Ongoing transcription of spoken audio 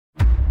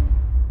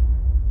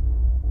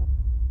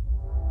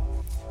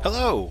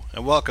Hello,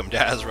 and welcome to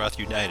Azeroth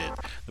United,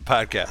 the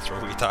podcast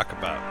where we talk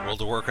about World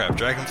of Warcraft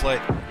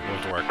Dragonflight,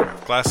 World of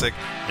Warcraft Classic,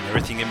 and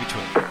everything in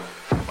between.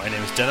 My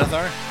name is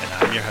Denethar, and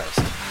I'm your host.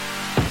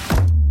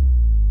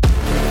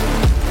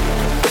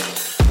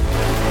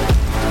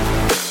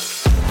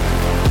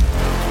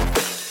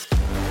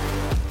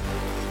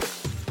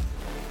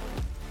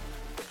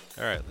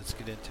 Alright, let's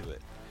get into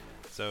it.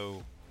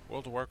 So,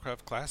 World of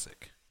Warcraft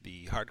Classic.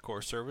 The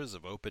hardcore servers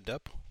have opened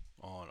up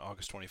on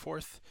August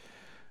 24th.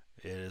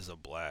 It is a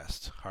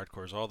blast.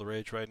 Hardcore is all the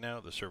rage right now.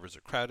 The servers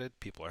are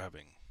crowded. People are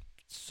having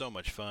so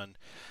much fun.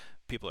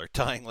 People are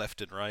dying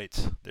left and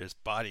right. There's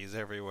bodies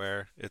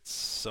everywhere. It's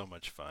so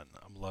much fun.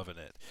 I'm loving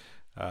it.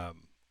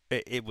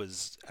 It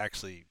was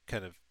actually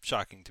kind of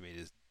shocking to me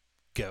to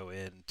go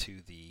into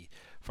the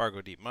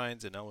Fargo Deep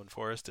Mines in Elwyn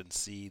Forest and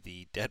see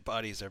the dead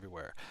bodies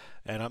everywhere.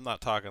 And I'm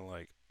not talking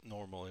like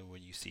normally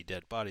when you see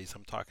dead bodies.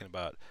 I'm talking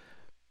about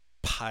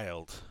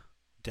piled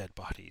dead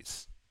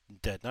bodies.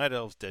 Dead night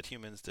elves, dead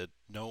humans, dead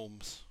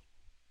gnomes,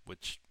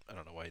 which I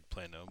don't know why you'd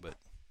play a gnome, but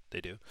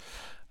they do.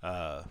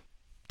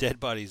 Dead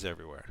bodies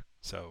everywhere.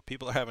 So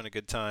people are having a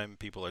good time.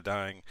 People are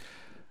dying.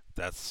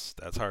 That's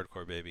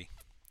hardcore, baby.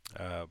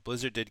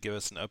 Blizzard did give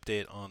us an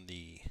update on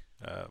the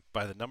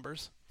by the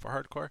numbers for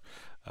hardcore.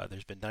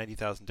 There's been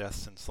 90,000 deaths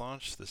since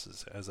launch. This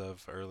is as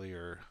of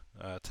earlier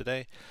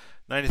today.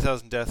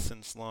 90,000 deaths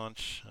since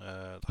launch.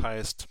 The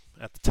highest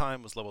at the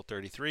time was level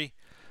 33.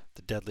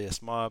 The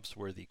deadliest mobs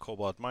were the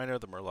Kobold Miner,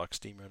 the Murloc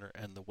Steamrunner,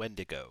 and the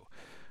Wendigo.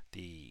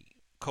 The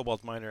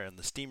Kobold Miner and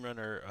the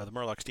Steamrunner, the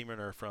Murloc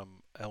Steamrunner are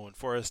from Elwyn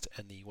Forest,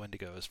 and the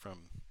Wendigo is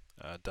from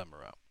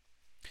Dunmerau.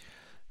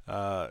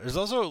 There's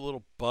also a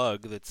little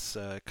bug that's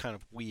kind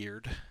of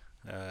weird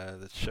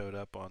that showed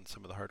up on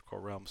some of the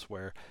hardcore realms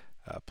where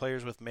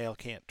players with mail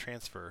can't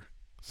transfer.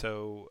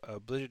 So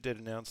Blizzard did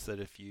announce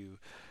that if you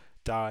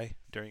die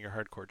during your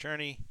hardcore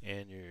journey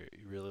and you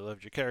really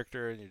loved your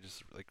character and you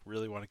just like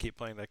really want to keep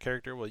playing that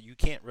character, well, you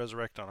can't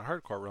resurrect on a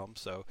hardcore realm,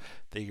 so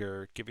they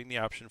are giving the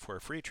option for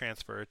a free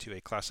transfer to a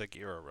classic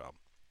era realm,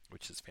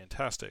 which is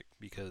fantastic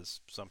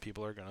because some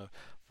people are going to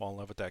fall in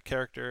love with that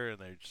character and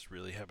they're just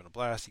really having a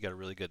blast. You got a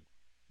really good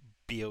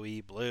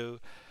BOE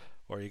blue,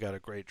 or you got a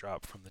great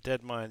drop from the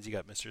Dead Mines, you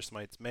got Mr.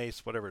 Smite's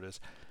mace, whatever it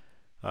is.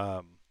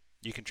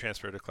 You can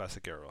transfer to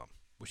classic era realm,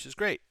 which is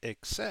great,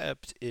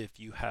 except if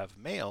you have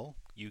mail,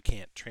 you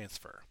can't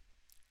transfer.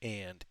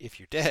 And if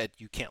you're dead,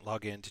 you can't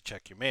log in to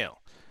check your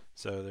mail.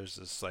 So there's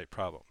a slight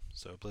problem.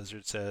 So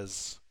Blizzard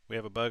says, we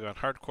have a bug on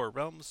hardcore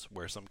realms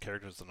where some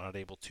characters are not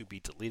able to be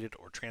deleted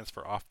or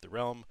transfer off the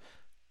realm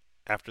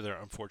after their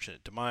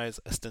unfortunate demise,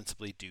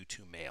 ostensibly due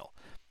to mail.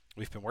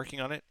 We've been working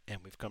on it,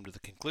 and we've come to the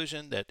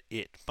conclusion that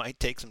it might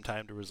take some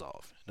time to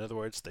resolve. In other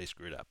words, they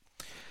screwed up.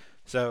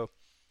 So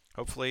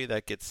hopefully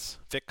that gets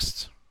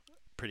fixed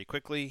pretty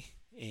quickly,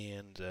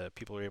 and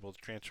people are able to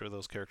transfer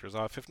those characters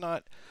off. If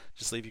not,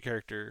 just leave your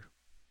character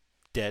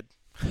dead.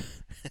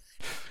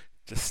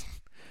 Just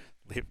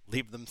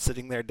leave them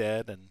sitting there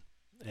dead, and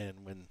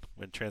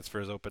when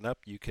transfers open up,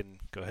 you can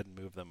go ahead and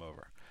move them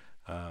over.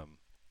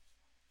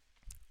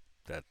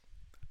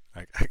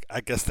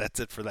 I guess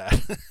that's it for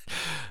that.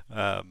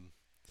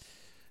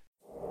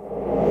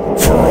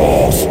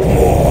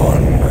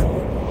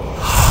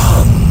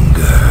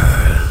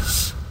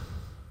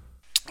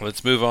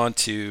 Let's move on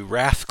to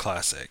Wrath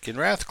Classic. In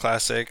Wrath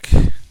Classic,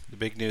 the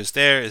big news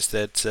there is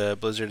that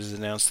Blizzard has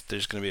announced that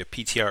there's going to be a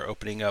PTR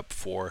opening up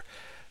for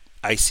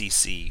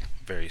ICC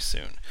very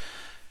soon.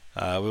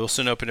 We will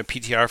soon open a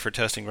PTR for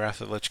testing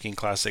Wrath of the Lich King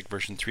Classic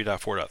version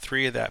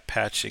 3.4.3. That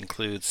patch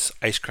includes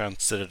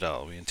Icecrown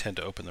Citadel. We intend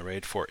to open the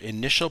raid for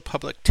initial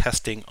public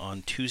testing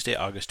on Tuesday,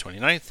 August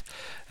 29th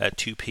at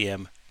 2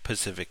 p.m.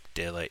 Pacific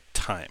Daylight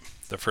Time.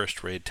 The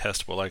first raid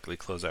test will likely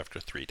close after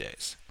 3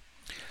 days.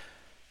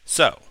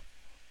 So,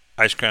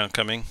 Icecrown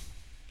coming.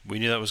 We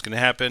knew that was going to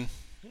happen,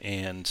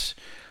 and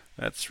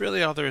that's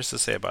really all there is to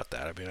say about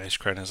that. I mean,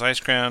 Icecrown is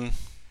Icecrown.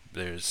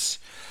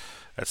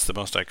 That's the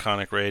most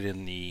iconic raid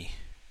in the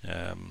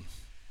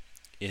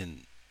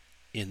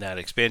in that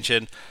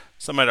expansion.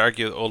 Some might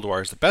argue that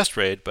Ulduar is the best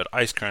raid, but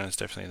Icecrown is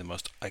definitely the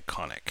most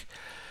iconic.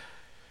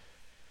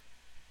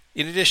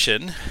 In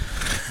addition,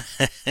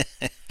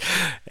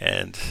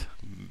 and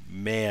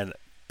man,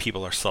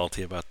 people are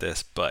salty about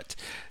this, but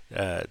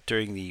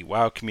during the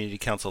WoW Community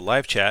Council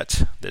live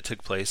chat that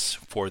took place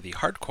for the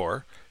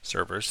hardcore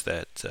servers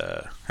that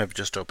have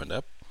just opened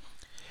up,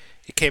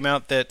 it came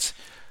out that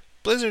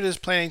Blizzard is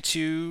planning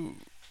to,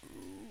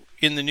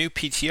 in the new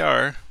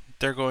PTR,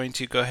 they're going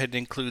to go ahead and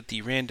include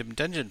the Random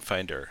Dungeon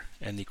Finder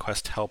and the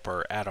Quest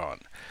Helper add-on.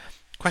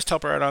 Quest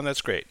Helper add-on,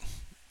 that's great.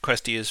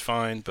 Questy is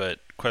fine, but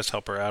Quest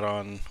Helper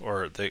add-on,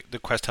 or the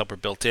Quest Helper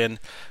built in,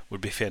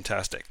 would be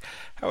fantastic.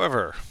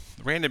 However,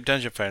 the Random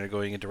Dungeon Finder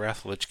going into Wrath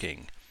of the Lich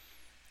King,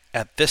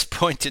 at this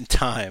point in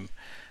time,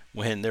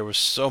 when there was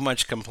so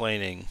much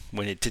complaining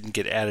when it didn't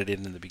get added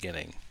in the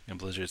beginning, and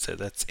Blizzard said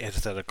that's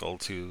antithetical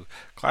to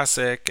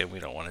Classic, and we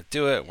don't want to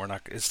do it.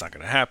 It's not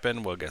going to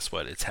happen. Well, guess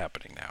what? It's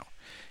happening now.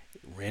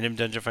 Random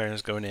Dungeon Finder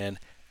is going in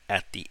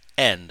at the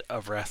end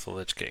of Wrath of the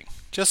Lich King,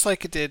 just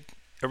like it did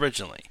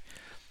originally.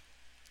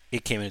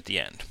 it came in at the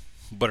end.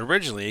 But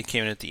originally, it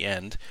came in at the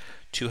end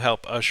to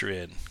help usher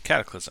in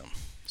Cataclysm.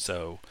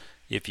 So,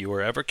 if you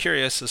were ever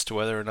curious as to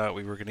whether or not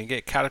we were going to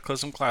get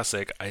Cataclysm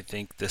Classic, I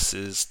think this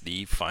is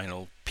the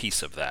final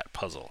piece of that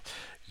puzzle.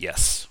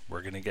 Yes,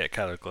 we're going to get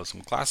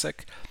Cataclysm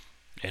Classic,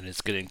 and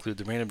it's going to include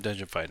the Random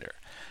Dungeon Finder.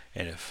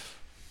 And if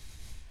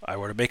I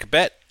were to make a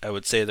bet, I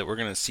would say that we're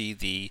going to see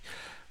the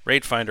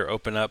Raid Finder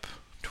open up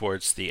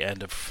towards the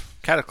end of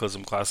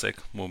Cataclysm Classic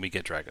when we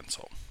get Dragon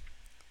Soul.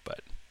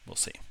 But we'll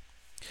see.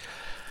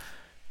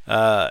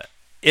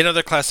 In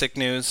other classic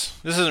news,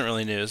 this isn't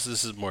really news,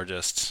 this is more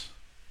just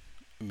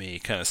me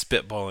kind of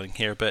spitballing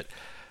here, but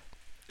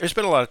there's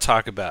been a lot of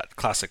talk about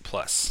Classic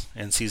Plus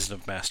and Season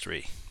of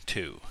Mastery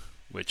 2,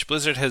 which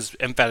Blizzard has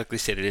emphatically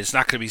stated it's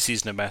not going to be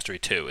Season of Mastery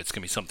 2, it's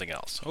going to be something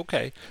else.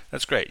 Okay,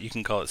 that's great. You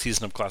can call it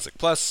Season of Classic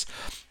Plus,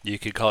 you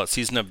could call it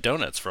Season of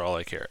Donuts for all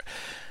I care.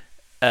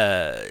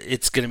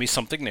 It's going to be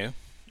something new.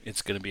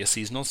 It's going to be a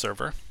seasonal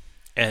server,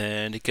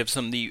 and it gives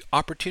them the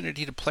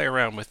opportunity to play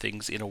around with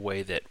things in a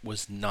way that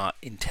was not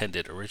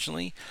intended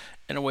originally,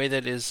 in a way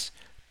that is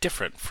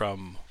different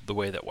from the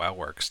way that WoW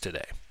works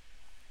today,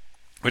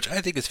 which I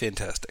think is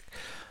fantastic.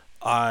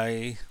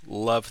 I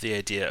love the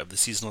idea of the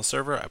seasonal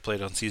server. I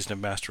played on Season of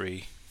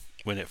Mastery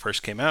when it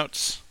first came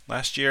out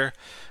last year.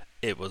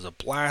 It was a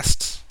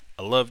blast.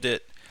 I loved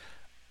it.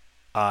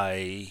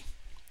 I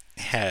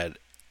had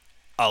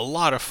a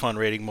lot of fun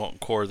raiding Molten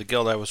Core. The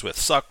guild I was with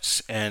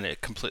sucked, and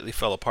it completely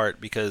fell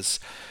apart because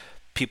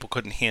people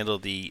couldn't handle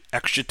the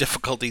extra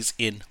difficulties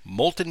in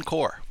Molten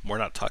Core. We're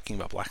not talking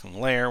about Blackwing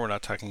Lair, we're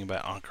not talking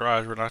about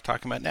Encourage, we're not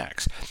talking about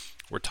Nax.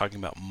 We're talking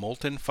about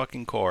Molten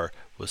fucking Core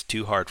was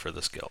too hard for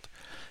this guild.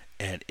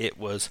 And it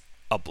was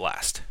a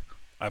blast.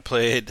 I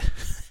played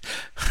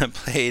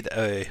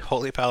a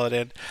Holy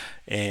Paladin,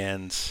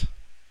 and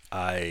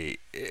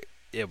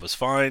it was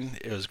fine,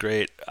 it was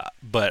great,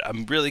 but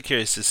I'm really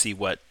curious to see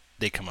what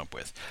they come up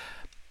with.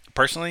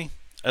 Personally,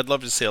 I'd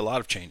love to see a lot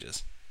of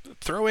changes.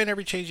 Throw in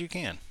every change you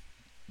can.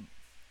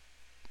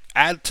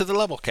 Add to the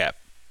level cap.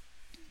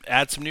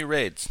 Add some new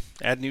raids.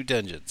 Add new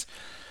dungeons.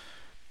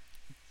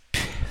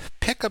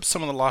 Pick up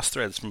some of the lost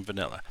threads from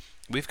vanilla.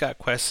 We've got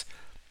quests.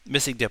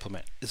 Missing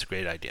Diplomat is a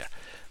great idea.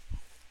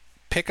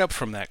 Pick up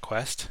from that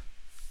quest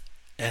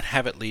and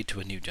have it lead to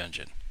a new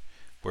dungeon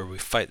where we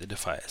fight the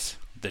Defias,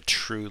 the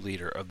true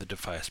leader of the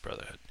Defias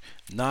Brotherhood.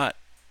 Not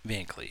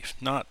Van Cleef,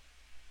 not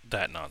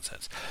that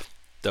nonsense.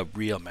 The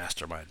real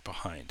mastermind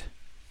behind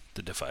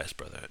the Defias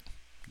Brotherhood.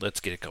 Let's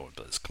get it going,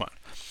 Blizz. Come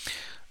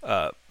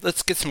on.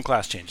 Let's get some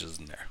class changes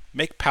in there.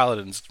 Make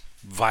paladins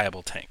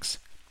viable tanks.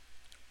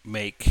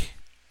 Make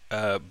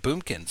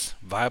boomkins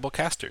viable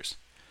casters.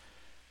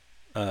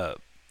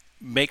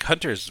 Make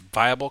hunters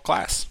viable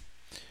class.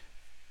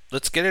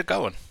 Let's get it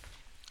going.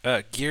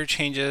 Gear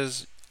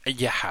changes,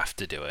 you have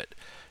to do it.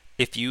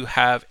 If you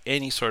have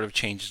any sort of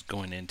changes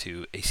going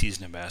into a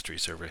Season of Mastery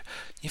server,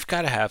 you've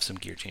got to have some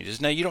gear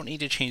changes. Now, you don't need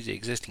to change the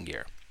existing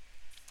gear,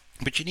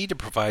 but you need to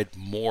provide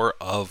more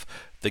of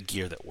the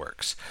gear that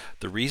works.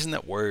 The reason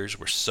that warriors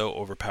were so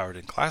overpowered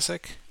in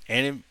Classic,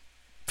 and in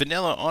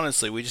Vanilla,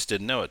 honestly, we just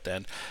didn't know it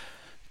then,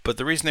 but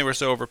the reason they were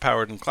so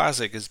overpowered in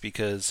Classic is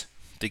because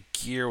the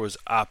gear was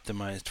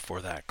optimized for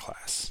that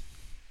class.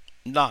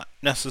 Not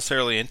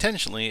necessarily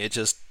intentionally, it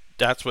just,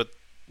 that's what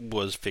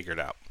was figured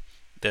out.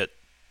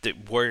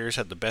 That warriors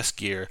had the best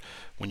gear.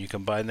 When you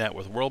combine that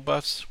with world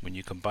buffs, when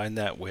you combine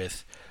that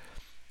with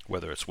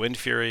whether it's Wind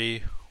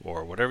Fury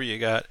or whatever you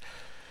got,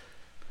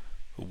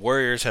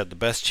 warriors had the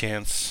best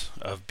chance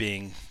of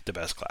being the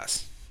best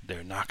class.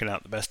 They're knocking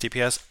out the best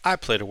DPS. I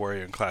played a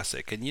warrior in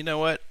Classic, and you know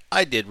what?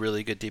 I did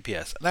really good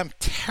DPS, and I'm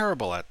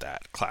terrible at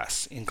that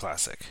class in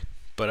Classic.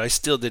 But I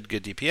still did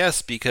good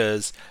DPS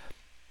because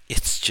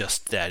it's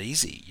just that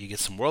easy. You get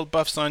some world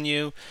buffs on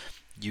you,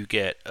 you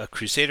get a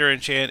Crusader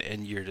enchant,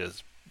 and you're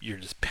just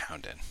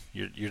pounding.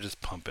 You're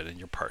just pumping and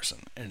you're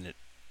parsing, and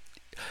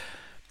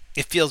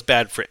it feels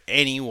bad for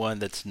anyone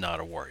that's not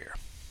a warrior.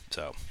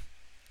 So,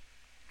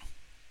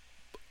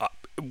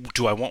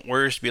 do I want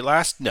warriors to be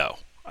last? No.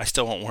 I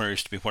still want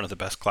warriors to be one of the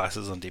best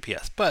classes on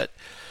DPS, but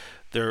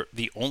they're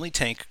the only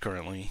tank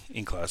currently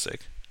in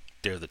Classic.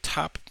 They're the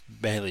top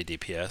melee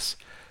DPS.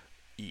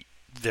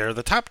 They're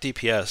the top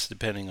DPS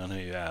depending on who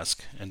you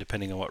ask and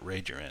depending on what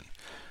raid you're in.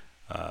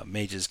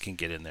 Mages can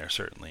get in there,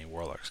 certainly.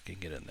 Warlocks can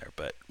get in there.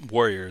 But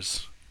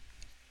warriors,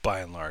 by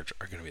and large,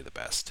 are going to be the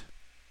best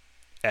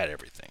at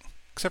everything.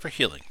 Except for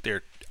healing.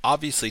 They're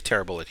obviously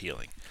terrible at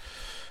healing.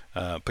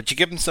 But you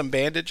give them some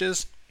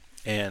bandages,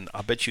 and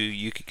I'll bet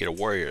you could get a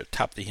warrior to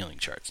top the healing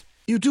charts.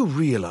 You do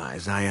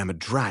realize I am a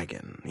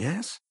dragon,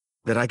 yes?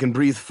 That I can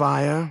breathe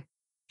fire?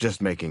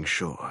 Just making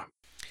sure.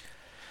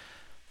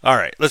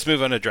 Alright, let's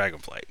move on to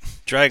Dragonflight.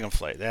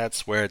 Dragonflight,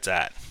 that's where it's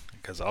at.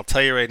 Because I'll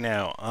tell you right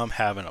now, I'm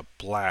having a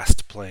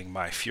blast playing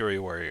my Fury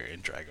Warrior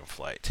in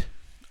Dragonflight.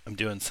 I'm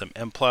doing some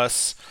M+.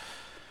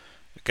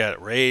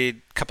 Got a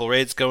couple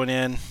raids going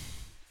in.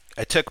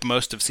 I took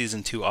most of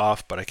Season 2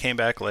 off, but I came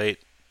back late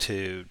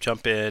to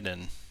jump in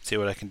and see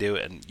what I can do.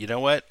 And you know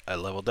what? I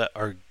leveled up,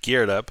 or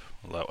geared up.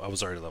 I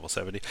was already level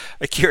 70.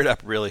 I geared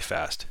up really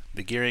fast.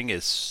 The gearing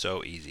is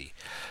so easy.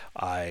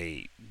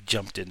 I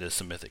jumped into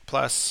some Mythic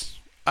Plus.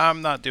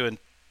 I'm not doing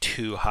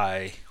too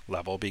high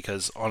level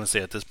because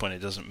honestly at this point it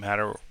doesn't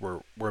matter.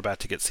 We're about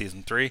to get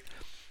season 3,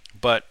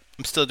 but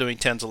I'm still doing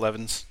 10s,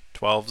 11s,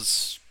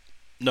 12s,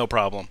 no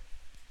problem.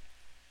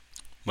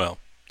 Well,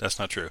 that's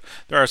not true.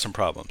 There are some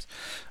problems.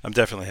 I'm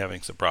definitely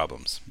having some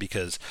problems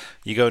because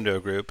you go into a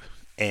group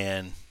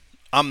and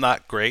I'm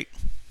not great.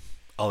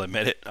 I'll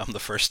admit it. I'm the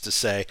first to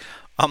say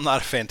I'm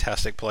not a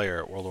fantastic player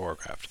at World of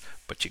Warcraft.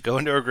 But you go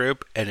into a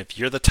group, and if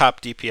you're the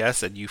top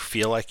DPS and you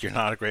feel like you're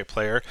not a great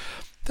player,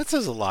 that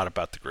says a lot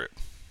about the group.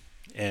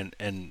 And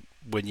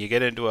when you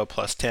get into a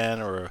plus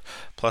 10 or a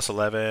plus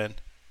 11,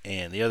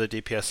 and the other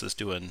DPS is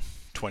doing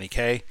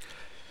 20k,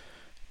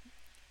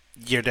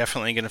 you're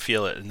definitely going to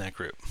feel it in that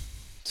group.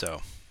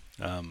 So,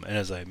 and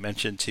as I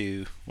mentioned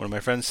to one of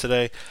my friends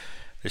today,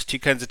 there's two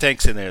kinds of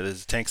tanks in there.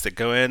 There's the tanks that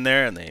go in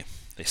there and they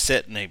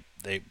sit and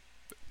they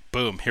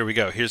boom, here we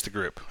go, here's the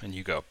group. And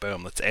you go,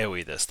 boom, let's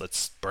AoE this,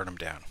 let's burn them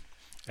down.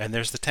 And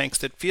there's the tanks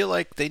that feel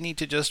like they need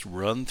to just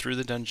run through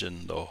the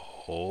dungeon the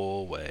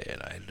whole way,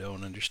 and I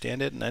don't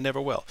understand it, and I never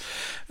will.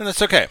 And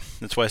that's okay.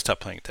 That's why I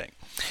stopped playing tank.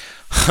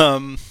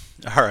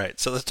 Alright,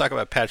 so let's talk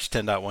about patch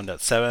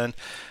 10.1.7.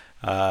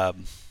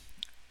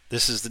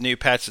 This is the new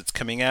patch that's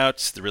coming out.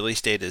 The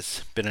release date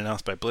has been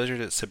announced by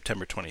Blizzard. It's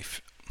September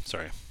 25th.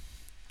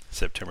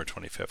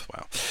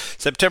 Wow.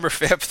 September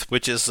 5th,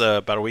 which is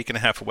about a week and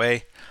a half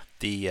away.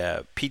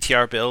 The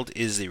PTR build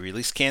is the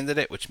release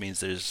candidate, which means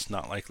there's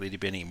not likely to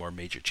be any more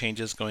major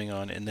changes going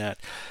on in that.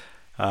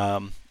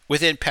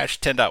 Within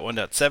patch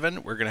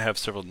 10.1.7, we're going to have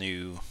several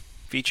new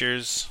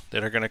features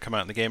that are going to come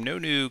out in the game. No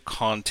new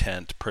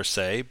content per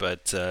se,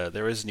 but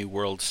there is a new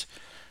world's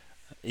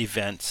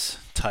event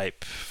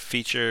type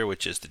feature,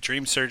 which is the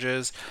Dream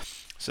Surges.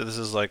 So this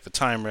is like the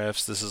Time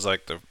Rifts, this is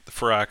like the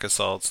Farak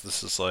Assaults,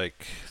 this is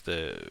like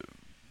the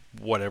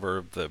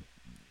whatever the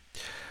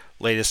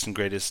latest and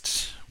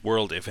greatest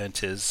world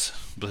event is.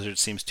 Blizzard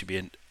seems to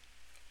be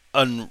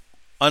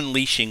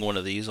unleashing one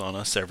of these on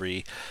us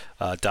every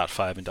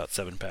 .5 and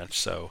 .7 patch.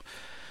 So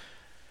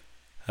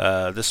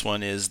this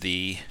one is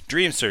the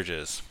Dream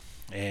Surges,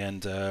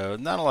 and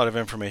not a lot of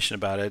information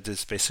about it.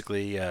 It's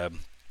basically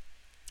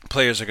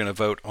players are going to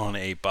vote on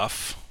a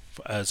buff,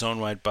 a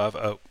zone-wide buff.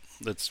 Oh,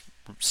 let's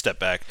step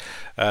back.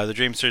 The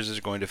Dream Surges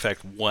are going to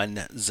affect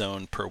one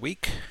zone per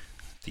week.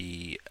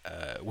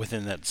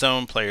 Within that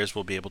zone, players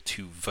will be able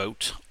to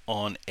vote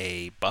on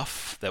a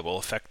buff that will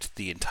affect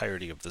the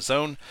entirety of the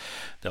zone.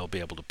 They'll be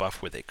able to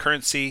buff with a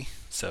currency,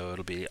 so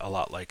it'll be a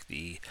lot like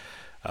the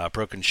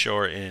Broken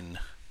Shore in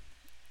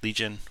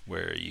Legion,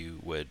 where you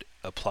would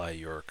apply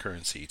your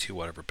currency to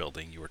whatever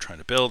building you were trying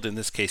to build. In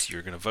this case,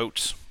 you're going to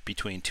vote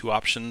between two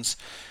options,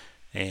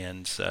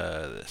 and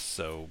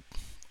so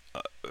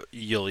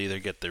you'll either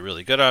get the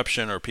really good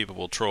option, or people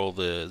will troll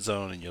the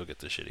zone and you'll get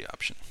the shitty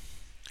option.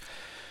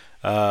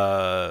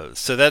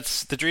 So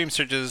that's the Dream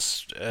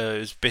Surges.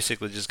 Is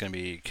basically just going to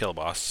be kill a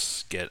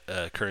boss, get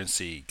a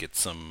currency, get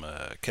some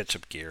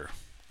catch-up gear,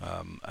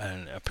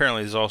 and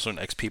apparently there's also an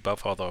XP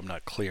buff, although I'm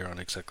not clear on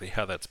exactly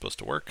how that's supposed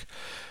to work.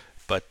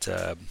 But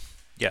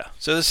yeah,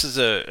 so this is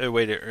a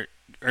way to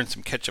earn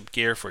some catch-up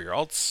gear for your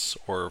alts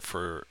or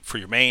for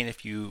your main.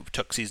 If you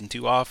took Season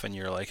 2 off and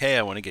you're like, hey,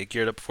 I want to get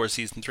geared up before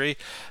Season 3,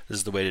 this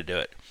is the way to do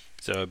it.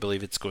 So I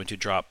believe it's going to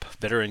drop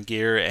veteran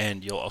gear,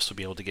 and you'll also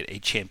be able to get a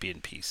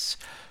champion piece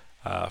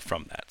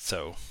from that.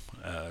 So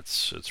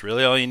it's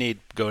really all you need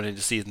going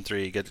into Season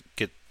 3.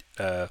 Get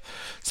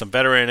some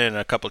veteran and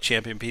a couple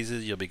champion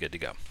pieces, you'll be good to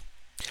go.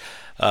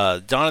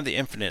 Dawn of the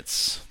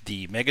Infinites,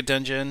 the mega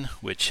dungeon,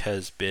 which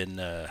has been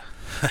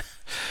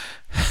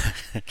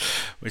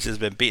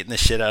beating the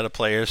shit out of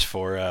players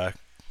for a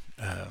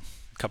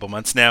couple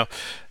months now,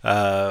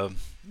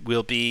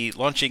 will be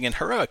launching in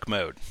heroic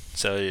mode.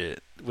 So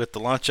with the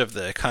launch of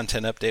the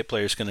content update,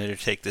 players can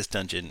undertake this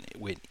dungeon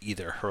with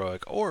either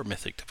heroic or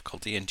mythic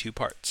difficulty in two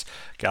parts: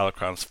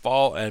 Galakron's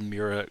Fall and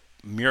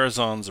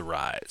Murazon's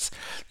Rise.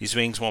 These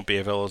wings won't be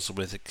available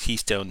with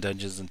Keystone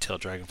Dungeons until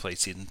Dragonflight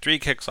Season 3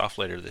 kicks off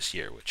later this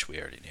year, which we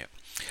already knew.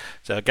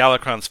 So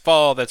Galakron's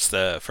Fall, that's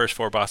the first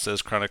four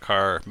bosses: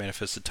 Chronocar,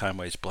 Manifested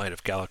Timeways, Blight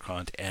of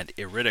Galakron, and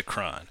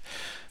Iridikron.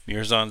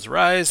 Murazon's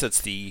Rise,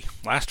 that's the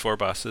last four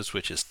bosses,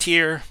 which is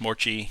Tyr,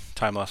 Morchi,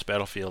 Time Lost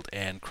Battlefield,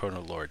 and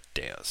Chronoloord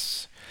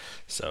Deus.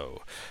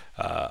 So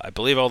I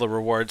believe all the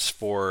rewards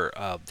for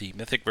the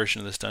mythic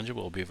version of this dungeon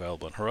will be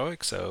available in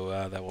heroic,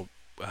 so that will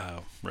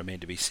remain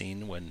to be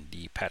seen when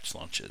the patch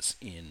launches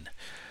in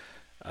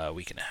a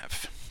week and a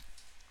half.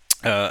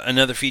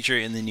 Another feature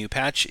in the new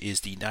patch is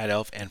the Night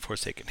Elf and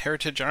Forsaken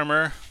Heritage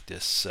Armor.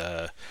 This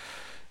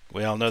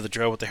we all know the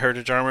drill with the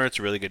Heritage Armor. It's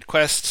a really good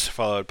quest,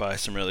 followed by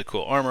some really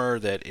cool armor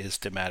that is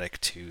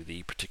thematic to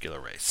the particular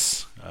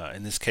race.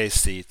 In this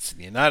case, it's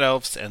the Night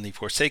Elves and the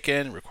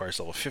Forsaken. It requires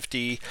level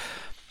 50.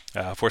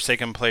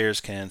 Forsaken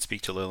players can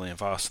speak to Lillian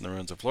Voss in the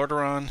Ruins of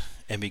Lordaeron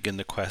and begin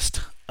the quest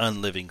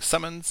unliving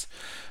summons.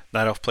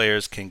 Night Elf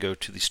players can go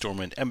to the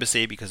Stormwind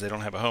Embassy because they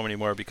don't have a home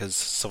anymore because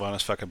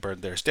Sylvanas fucking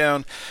burned theirs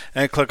down,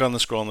 and click on the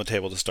scroll on the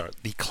table to start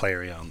the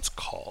Clarion's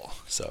Call.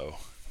 So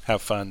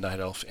have fun, Night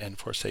Elf and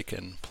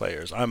Forsaken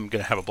players. I'm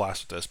going to have a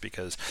blast with this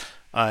because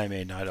I'm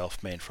a Night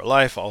Elf main for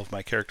life. All of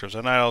my characters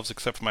are Night Elves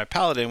except for my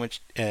Paladin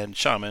and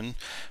Shaman,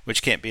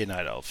 which can't be a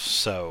Night Elf.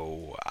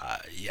 So,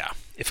 yeah.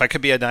 If I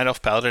could be a Night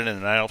Elf Paladin and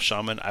a Night Elf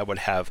Shaman, I would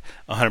have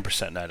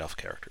 100% Night Elf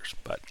characters.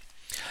 But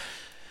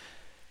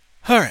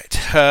alright,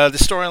 the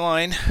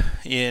storyline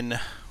in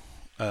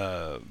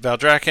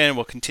Valdrakken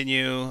will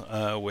continue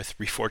with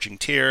Reforging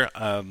Tyr.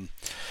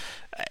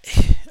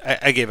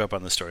 I gave up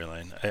on the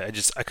storyline.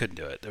 I couldn't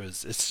do it.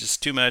 It's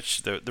just too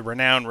much. The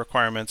renown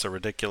requirements are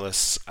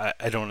ridiculous.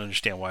 I don't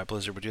understand why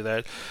Blizzard would do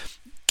that.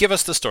 Give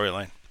us the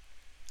storyline.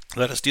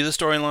 Let us do the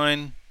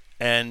storyline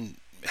and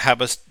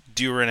have us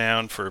do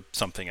renown for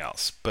something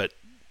else. But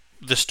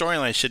the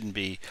storyline shouldn't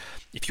be,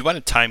 if you want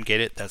to time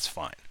gate it, that's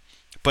fine.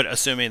 But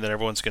assuming that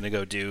everyone's going to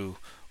go do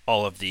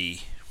all of the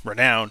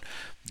renown,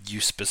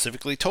 you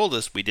specifically told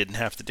us we didn't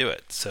have to do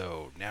it.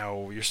 So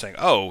now you're saying,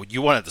 oh,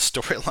 you wanted the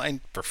storyline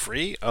for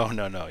free? Oh,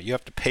 no. You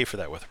have to pay for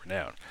that with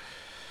renown.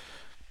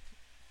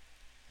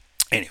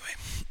 Anyway,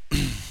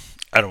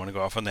 I don't want to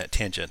go off on that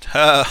tangent.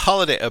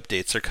 Holiday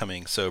updates are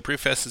coming. So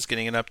Brewfest is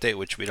getting an update,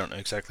 which we don't know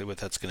exactly what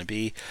that's going to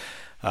be.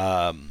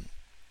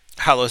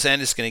 Hallow's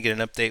End is going to get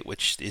an update,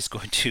 which is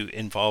going to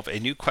involve a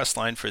new quest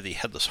line for the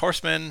Headless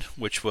Horseman,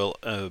 which will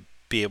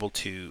be able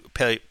to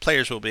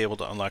players will be able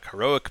to unlock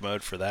heroic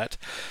mode for that,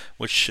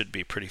 which should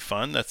be pretty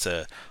fun. That's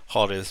a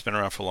holiday that's been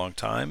around for a long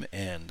time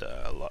and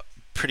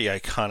pretty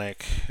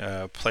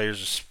iconic.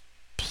 Players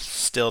are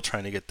still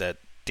trying to get that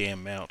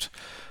damn mount,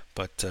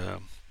 but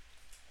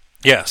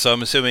yeah. So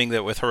I'm assuming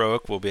that with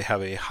heroic we'll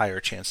have a higher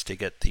chance to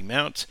get the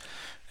mount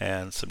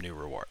and some new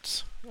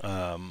rewards.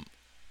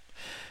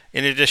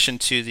 In addition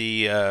to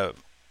the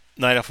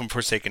Night Elf and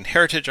Forsaken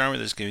Heritage armor,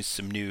 there's going to be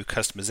some new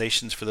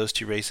customizations for those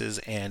two races,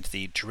 and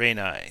the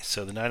Draenei.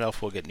 So the Night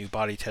Elf will get new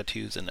body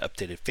tattoos and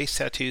updated face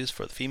tattoos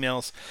for the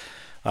females.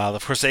 The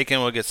Forsaken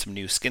will get some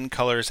new skin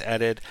colors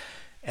added,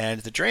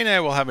 and the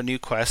Draenei will have a new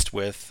quest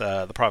with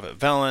the Prophet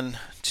Velen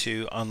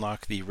to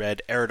unlock the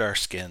red Eridar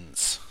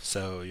skins.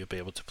 So you'll be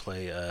able to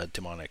play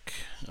demonic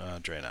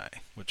Draenei,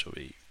 which will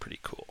be pretty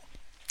cool.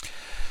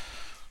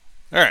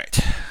 Alright,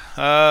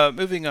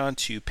 moving on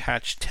to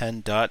patch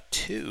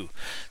 10.2.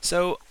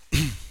 So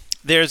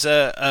there's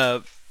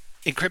a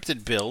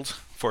encrypted build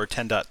for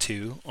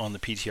 10.2 on the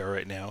PTR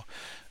right now,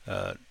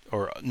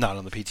 or not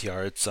on the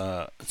PTR. It's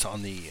on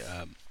the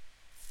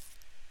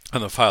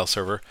file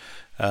server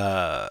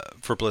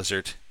for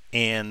Blizzard,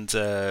 and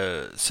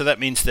so that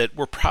means that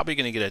we're probably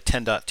going to get a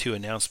 10.2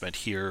 announcement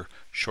here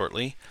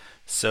shortly.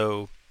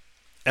 So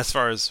as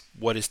far as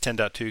what is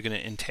 10.2 going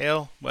to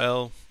entail,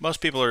 well, most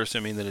people are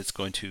assuming that it's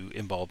going to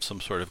involve some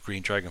sort of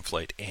Green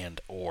Dragonflight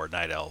and or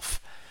Night Elf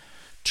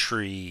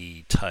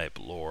tree type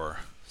lore.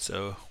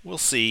 So we'll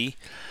see.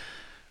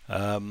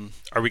 Are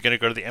we going to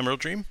go to the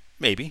Emerald Dream?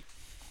 Maybe.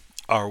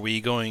 Are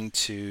we going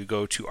to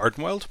go to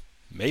Ardenweld?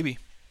 Maybe.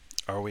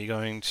 Are we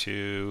going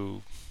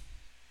to...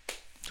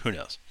 Who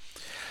knows?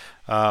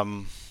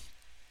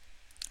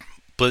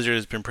 Blizzard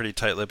has been pretty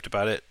tight-lipped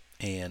about it,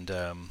 and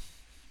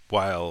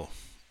while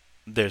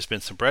there's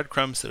been some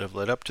breadcrumbs that have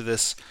led up to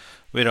this,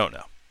 we don't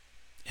know.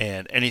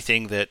 And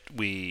anything that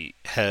we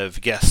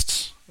have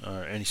guessed,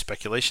 or any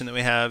speculation that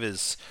we have,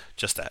 is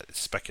just that,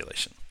 it's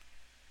speculation.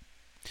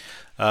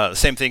 The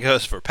same thing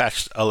goes for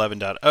patch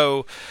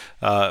 11.0.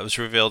 It was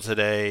revealed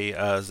today,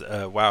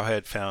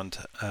 Wowhead found,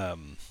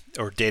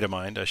 or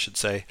Datamined, I should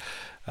say,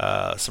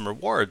 some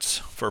rewards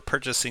for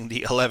purchasing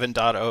the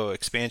 11.0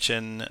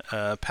 expansion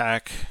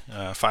pack.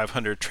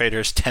 500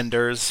 traders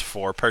tenders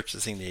for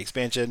purchasing the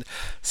expansion,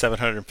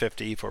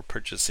 750 for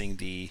purchasing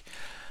the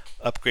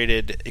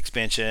upgraded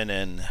expansion,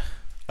 and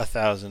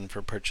 1,000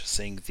 for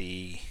purchasing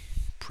the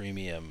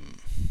premium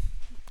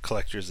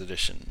collector's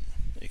edition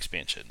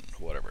expansion,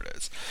 whatever it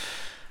is.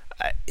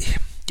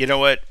 You know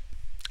what?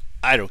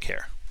 I don't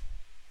care.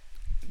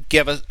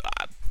 Give us,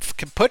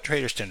 put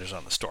traders tenders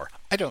on the store.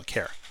 I don't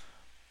care.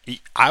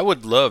 I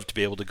would love to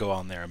be able to go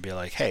on there and be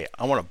like, hey,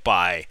 I want to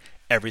buy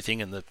everything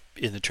in the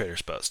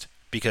Trader's Post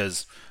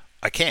because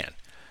I can,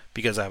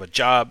 because I have a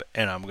job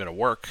and I'm going to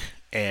work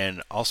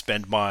and I'll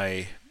spend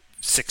my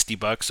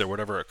 $60 or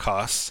whatever it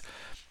costs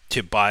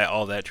to buy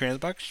all that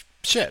 $300.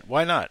 Shit,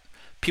 why not?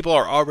 People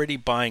are already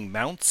buying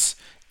mounts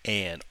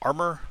and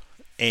armor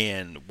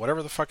and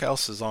whatever the fuck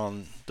else is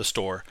on the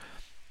store.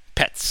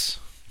 Pets.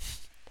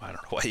 I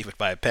don't know why you would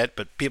buy a pet,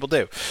 but people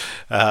do.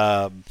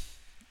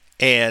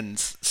 And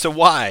so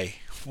why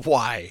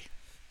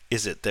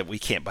is it that we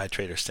can't buy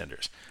Trader's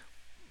Tenders?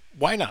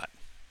 Why not?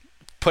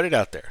 Put it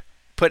out there.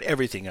 Put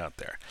everything out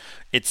there.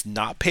 It's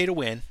not pay to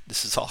win.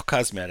 This is all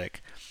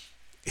cosmetic.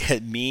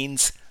 It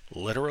means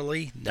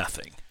literally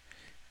nothing.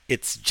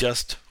 It's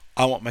just,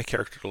 I want my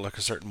character to look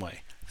a certain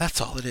way. That's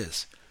all it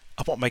is.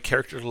 I want my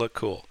character to look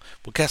cool.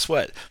 Well, guess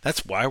what?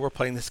 That's why we're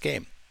playing this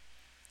game.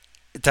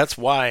 That's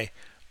why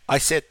I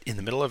sit in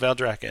the middle of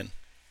Valdrakken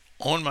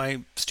on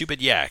my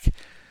stupid yak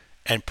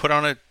and put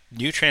on a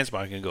new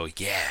transmog and go,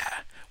 yeah,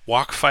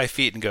 walk 5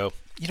 feet and go,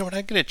 you know what,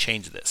 I'm going to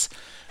change this.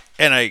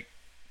 And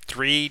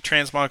 3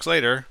 transmogs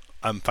later,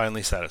 I'm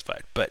finally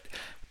satisfied. But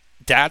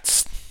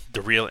that's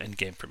the real end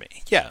game for me.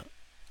 Yeah,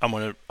 I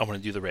want to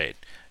do the raid,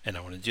 and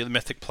I want to do the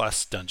Mythic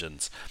Plus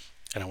dungeons,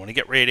 and I want to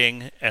get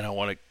raiding, and I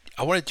want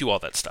to do all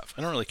that stuff.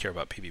 I don't really care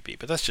about PvP,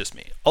 but that's just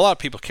me. A lot of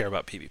people care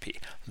about PvP.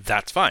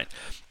 That's fine.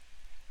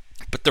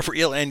 But the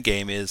real end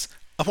game is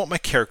I want my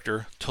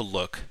character to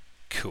look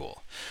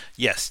cool.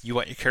 Yes, you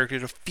want your character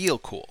to feel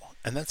cool,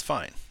 and that's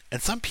fine.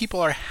 And some people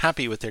are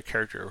happy with their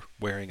character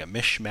wearing a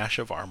mishmash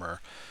of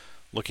armor,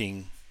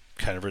 looking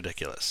kind of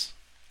ridiculous,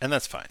 and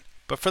that's fine.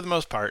 But for the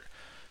most part,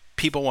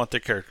 people want their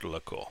character to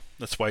look cool.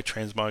 That's why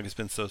Transmog has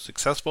been so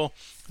successful.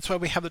 That's why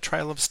we have the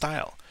Trial of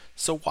Style.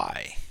 So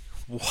why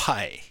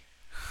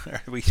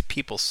are we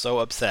people so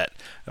upset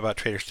about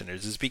Trader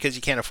Standards? Is it because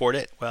you can't afford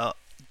it? Well,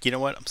 you know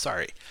what? I'm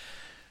sorry.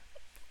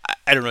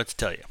 I don't know what to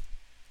tell you.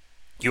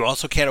 You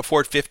also can't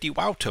afford 50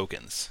 WoW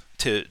tokens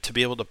to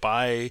be able to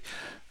buy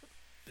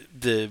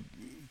the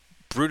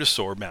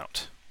Brutosaur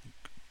mount.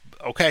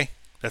 Okay,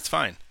 that's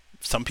fine.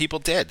 Some people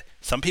did.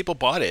 Some people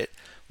bought it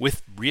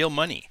with real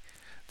money.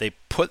 They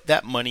put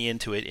that money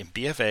into it in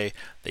BFA.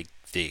 They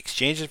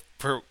exchanged it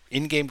for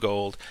in-game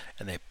gold,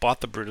 and they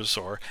bought the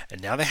Brutosaur,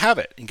 and now they have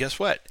it. And guess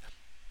what?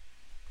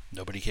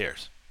 Nobody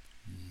cares.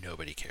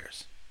 Nobody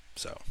cares.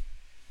 So,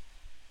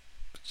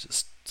 it's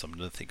just something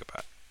to think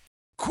about.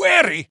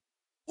 Query?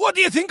 What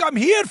do you think I'm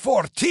here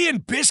for? Tea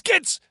and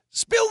biscuits?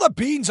 Spill the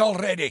beans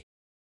already.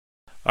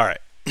 All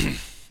right.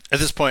 At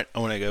this point, I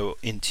want to go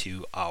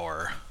into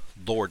our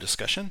lore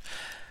discussion.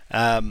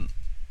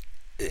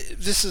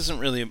 This isn't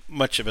really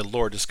much of a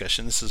lore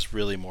discussion. This is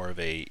really more of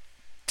a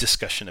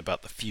discussion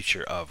about the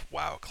future of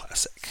WoW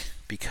Classic.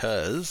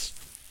 Because,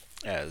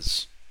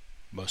 as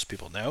most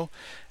people know,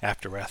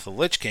 after Wrath of the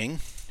Lich King,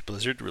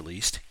 Blizzard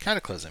released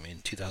Cataclysm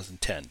in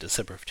 2010,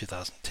 December of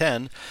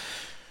 2010.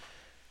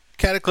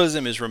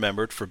 Cataclysm is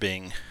remembered for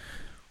being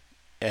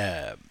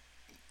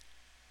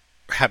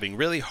having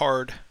really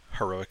hard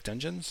heroic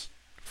dungeons,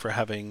 for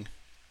having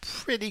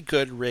pretty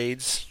good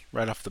raids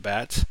right off the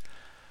bat,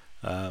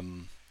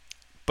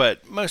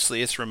 but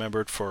mostly it's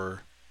remembered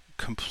for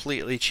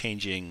completely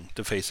changing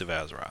the face of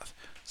Azeroth.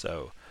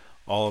 So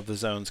all of the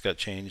zones got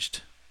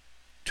changed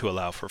to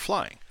allow for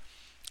flying,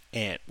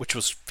 and which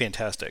was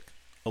fantastic.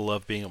 I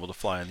love being able to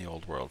fly in the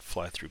old world,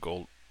 fly through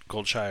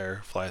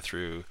Goldshire, fly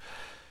through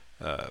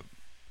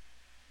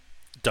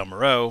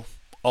Dummerow,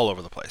 all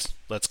over the place.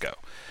 Let's go.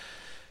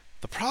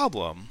 The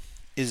problem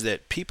is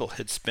that people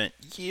had spent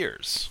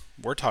years,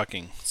 we're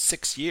talking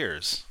 6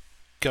 years,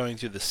 going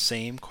through the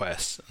same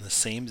quests and the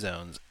same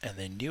zones, and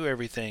they knew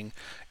everything,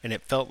 and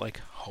it felt like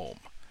home.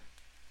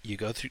 You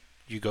go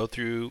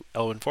through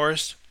Elven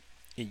Forest,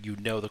 and you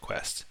know the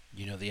quest,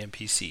 you know the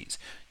NPCs,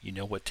 you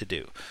know what to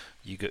do.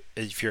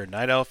 If you're a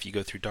Night Elf, you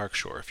go through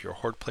Darkshore. If you're a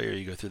Horde player,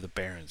 you go through the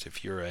Barrens.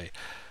 If you're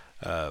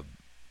a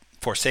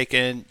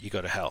Forsaken, you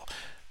go to Hell.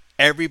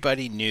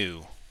 Everybody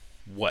knew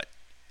what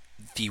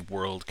the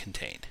world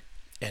contained,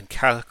 and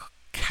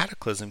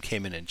Cataclysm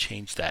came in and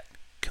changed that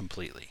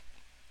completely.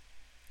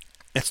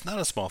 It's not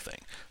a small thing.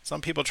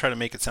 Some people try to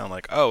make it sound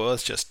like, oh, well,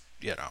 it's just,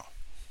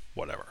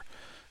 whatever.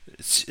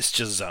 It's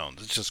just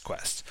zones. It's just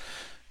quests.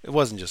 It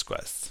wasn't just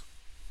quests.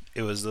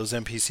 It was those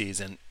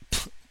NPCs, and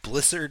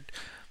Blizzard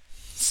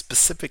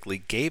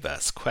specifically gave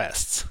us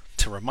quests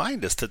to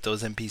remind us that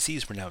those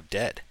NPCs were now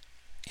dead.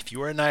 If you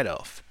were a Night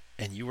Elf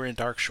and you were in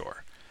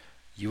Darkshore,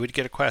 you would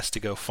get a quest to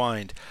go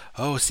find,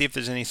 see if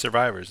there's any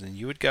survivors. And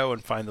you would go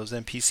and find those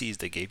NPCs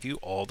that gave you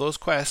all those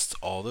quests,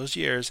 all those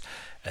years,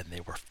 and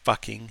they were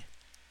fucking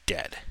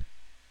dead.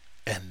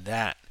 And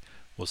that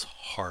was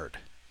hard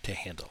to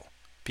handle,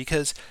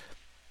 because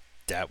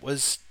that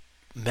was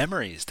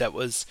memories. That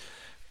was,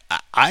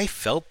 I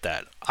felt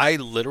that. I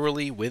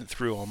literally went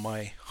through on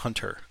my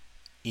Hunter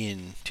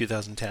in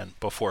 2010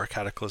 before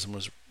Cataclysm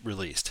was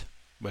released,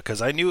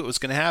 because I knew it was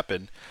going to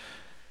happen.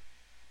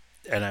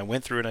 And I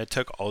went through and I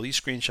took all these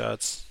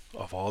screenshots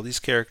of all these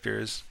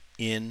characters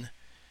in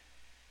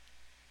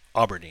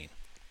Aberdeen.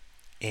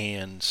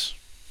 And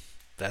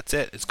that's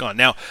it. It's gone.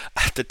 Now,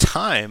 at the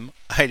time,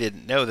 I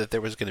didn't know that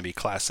there was going to be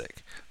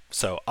Classic.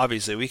 So,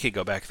 obviously, we could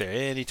go back there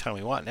anytime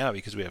we want now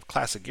because we have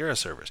Classic era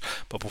servers.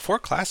 But before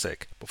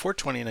Classic, before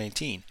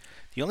 2019,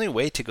 the only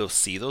way to go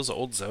see those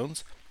old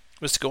zones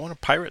was to go on a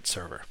pirate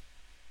server.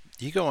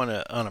 You go on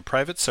a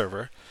private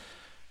server,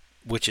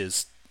 which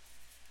is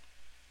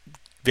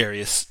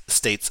various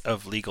states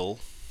of legal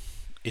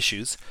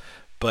issues,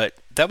 but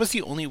that was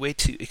the only way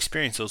to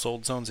experience those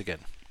old zones again.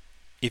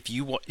 If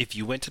you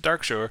went to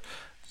Darkshore,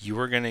 you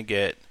were going to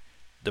get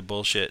the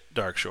bullshit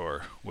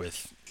Darkshore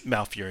with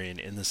Malfurion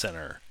in the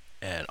center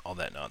and all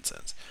that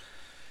nonsense.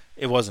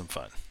 It wasn't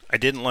fun. I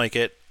didn't like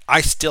it.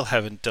 I still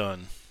haven't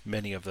done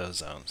many of those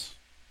zones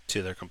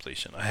to their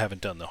completion. I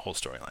haven't done the whole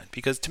storyline,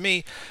 because to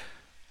me,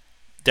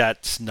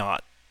 that's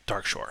not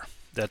Darkshore.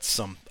 That's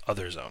some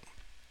other zone.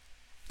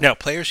 Now,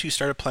 players who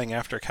started playing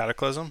after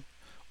Cataclysm,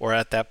 or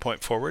at that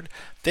point forward,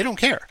 they don't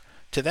care.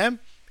 To them,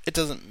 it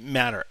doesn't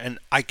matter, and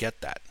I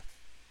get that.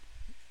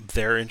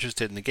 They're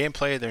interested in the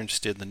gameplay, they're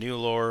interested in the new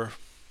lore,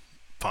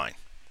 fine.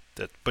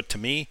 But to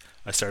me,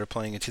 I started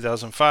playing in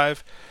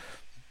 2005.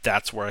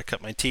 That's where I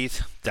cut my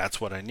teeth. That's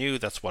what I knew.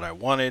 That's what I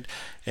wanted,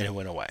 and it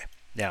went away.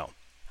 Now,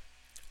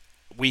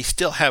 we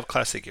still have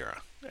Classic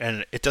Era,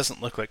 and it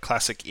doesn't look like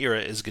Classic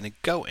Era is going to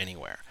go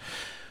anywhere.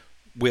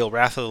 Will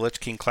Wrath of the Lich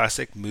King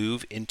Classic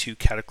move into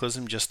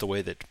Cataclysm just the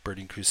way that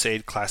Burning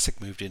Crusade Classic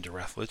moved into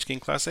Wrath of the Lich King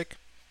Classic?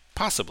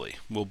 Possibly.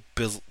 Will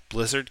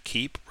Blizzard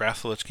keep Wrath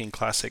of the Lich King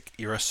Classic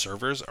Era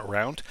servers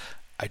around?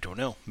 I don't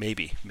know.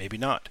 Maybe. Maybe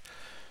not.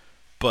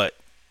 But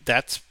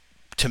that's,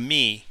 to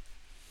me,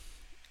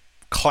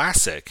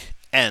 Classic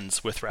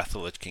ends with Wrath of the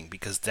Lich King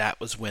because that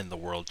was when the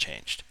world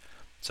changed.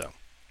 So,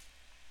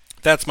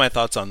 that's my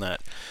thoughts on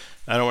that.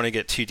 I don't want to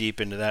get too deep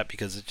into that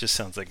because it just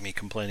sounds like me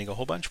complaining a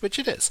whole bunch, which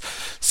it is.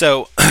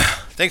 So,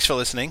 thanks for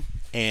listening,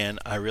 and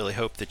I really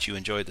hope that you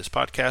enjoyed this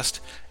podcast,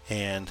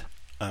 and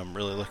I'm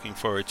really looking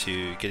forward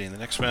to getting the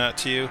next one out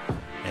to you,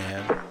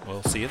 and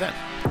we'll see you then.